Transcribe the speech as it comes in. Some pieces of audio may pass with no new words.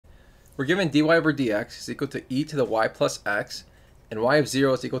We're given dy over dx is equal to e to the y plus x, and y of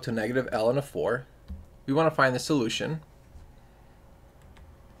 0 is equal to negative ln of 4. We want to find the solution.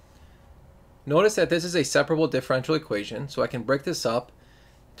 Notice that this is a separable differential equation, so I can break this up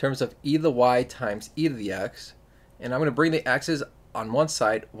in terms of e to the y times e to the x, and I'm going to bring the x's on one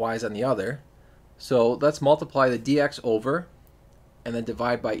side, y's on the other. So let's multiply the dx over and then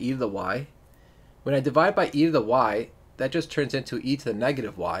divide by e to the y. When I divide by e to the y, that just turns into e to the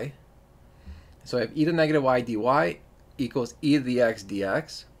negative y. So I have e to the negative y dy equals e to the x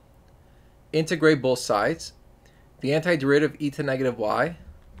dx. Integrate both sides. The antiderivative of e to the negative y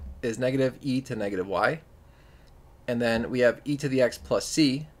is negative e to negative y. And then we have e to the x plus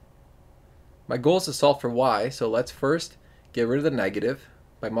c. My goal is to solve for y, so let's first get rid of the negative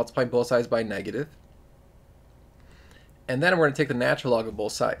by multiplying both sides by negative. And then we're going to take the natural log of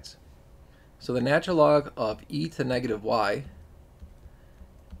both sides. So the natural log of e to negative y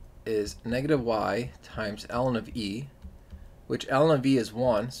is negative y times ln of e, which ln of e is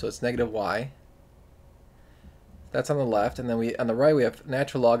 1, so it's negative y. That's on the left, and then on the right we have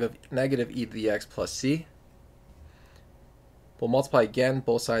natural log of negative e to the x plus c. We'll multiply again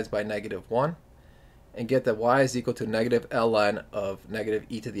both sides by negative 1 and get that y is equal to negative ln of negative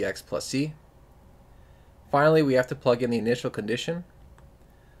e to the x plus c. Finally, we have to plug in the initial condition.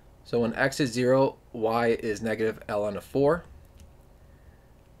 So when x is 0, y is negative ln of 4.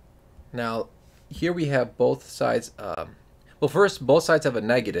 Now, here we have both sides, well, first, both sides have a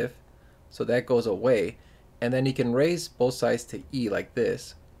negative, so that goes away. And then you can raise both sides to e like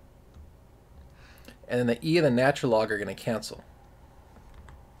this. And then the e and the natural log are going to cancel.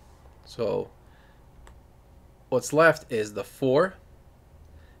 So what's left is the 4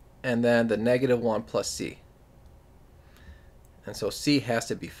 and then the negative 1 plus c. And so c has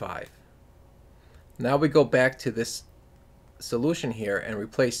to be 5. Now we go back to this solution here and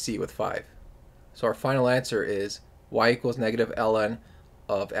replace c with 5. So our final answer is y equals negative ln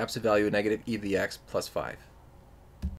of absolute value negative e to the x plus 5.